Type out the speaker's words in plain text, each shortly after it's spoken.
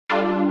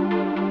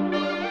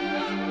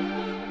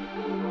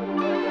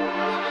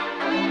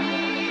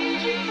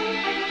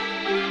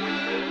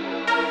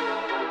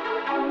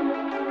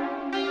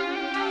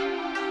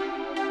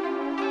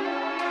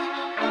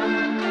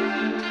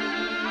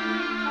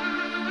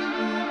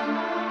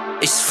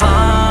It's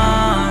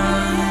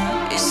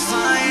fine, it's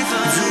fine,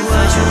 do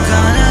what you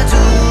gonna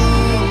do.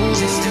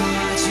 Just do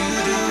what you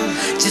do.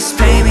 Just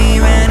pay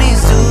me when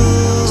it's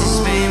due.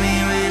 Just pay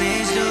me when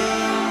it's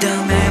due.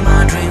 Don't make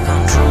my dream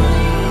come true.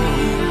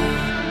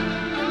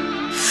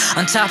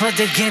 On top of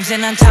the games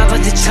and on top of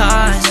the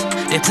charts,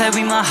 they play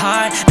with my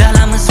heart. Dah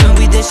lama swim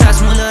with the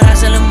shots, mula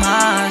rasa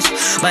lemas.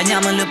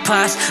 Banyak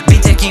melepas, be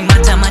taking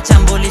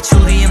macam-macam boleh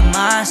curi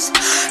emas.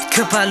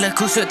 Kepala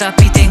kusut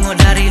tapi tengok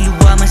dari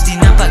luar mesti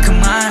nampak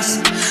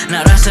kemas.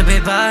 Nak rasa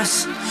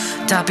bebas,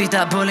 tapi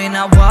tak boleh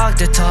nak walk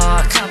the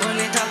talk.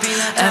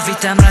 Every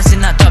time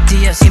rasa nak top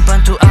tiap simpan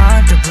tu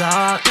ada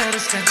block.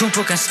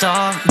 Kumpulkan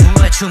stok,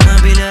 buat cuma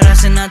bila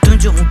rasa nak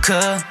tunjuk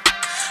muka.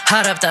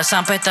 Harap tak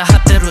sampai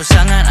tahap terus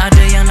sangat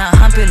ada yang nak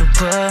hampir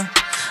lupa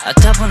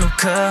ataupun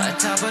luka.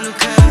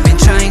 Been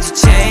trying to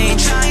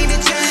change,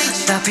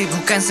 tapi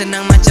bukan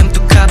senang macam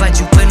tukar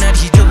baju. Penat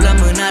hidup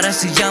lama nak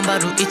rasa yang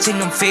baru. Itching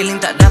I'm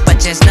feeling tak dapat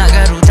chance nak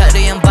garu. Tak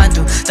ada yang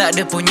bantu, tak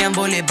ada pun yang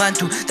boleh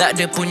bantu. Tak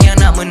ada pun yang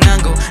nak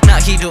menanggung.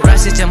 Nak hidup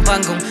rasa macam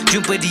panggung.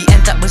 Jumpa di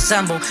end tak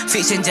bersambung.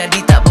 Fiction jadi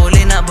tak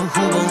boleh nak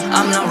berhubung.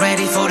 I'm not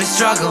ready for the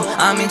struggle.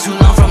 I'm in too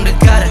long from the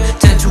gutter.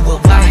 Turn to a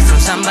wife from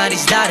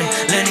somebody's daughter.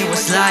 Learning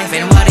what's life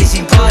and what is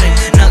important.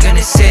 Not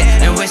gonna sit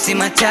and wasting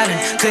my talent.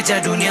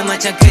 Kerja dunia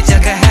macam kerja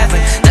ke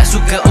heaven. Tak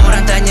suka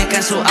orang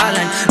tanyakan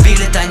soalan.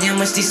 Bila tanya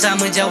mesti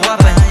sama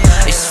jawapan.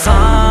 It's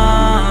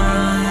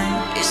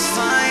fine, it's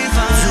fine,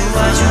 do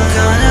what you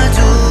gonna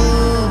do.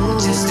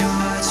 Just do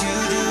what you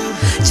do.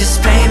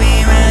 Just pay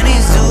me when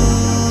it's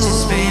due.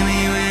 Just pay me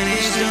when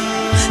it's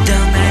due.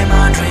 Don't make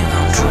my dream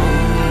come true.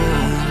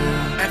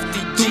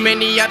 Too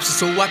many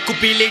options, so aku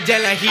pilih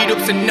jalan hidup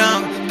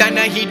senang. Tak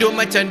nak hidup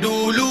macam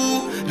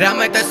dulu.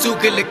 Ramai tak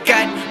suka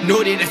lekat, no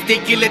dia dah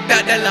sticky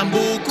letak dalam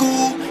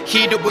buku.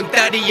 Hidup pun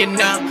tak ada yang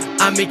nak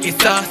ambil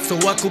kisah, so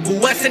aku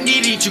buat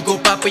sendiri. Cukup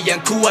apa yang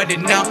ku ada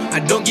now.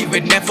 I don't give a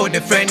damn for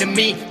the friend of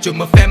me.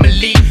 Cuma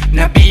family,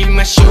 nak be in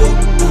my shoe.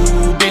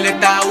 Bila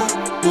tahu,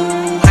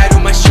 haru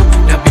masuk.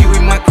 Nak be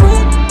with my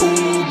crew.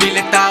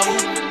 Bila tahu,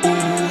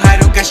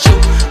 haru kasih.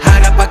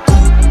 Harap aku,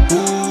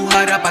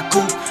 harap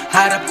aku.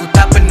 Harap ku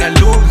tak pernah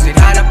lose it.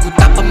 Harap ku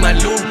tak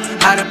pemalu.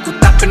 Harap ku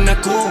tak pernah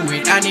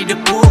quit. I need to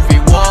prove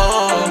it.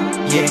 Whoa,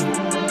 yeah,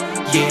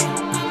 yeah.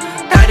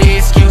 Tak ada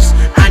excuse.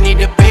 I need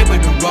to pay for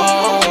the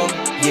wrong,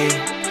 yeah.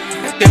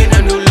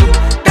 Tenang dulu,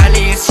 tak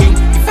boleh assume.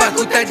 If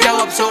aku tak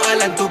jawab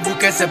soalan tu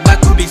bukan sebab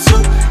ku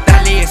bisu. Tak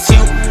boleh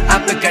assume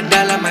apa kat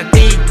dalam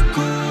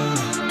hatiku.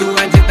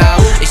 Tuhan je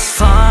tahu. It's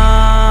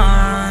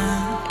fine,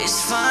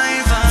 it's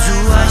fine, do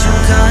what you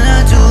gonna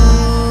do.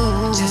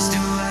 Just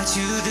do what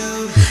you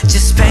do.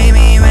 Just pay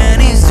me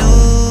when it's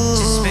due.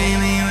 Just pay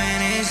me when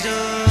it's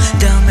due.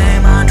 Don't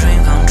make my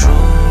dream come true.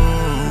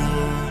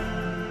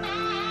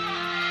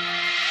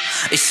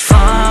 It's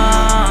fine.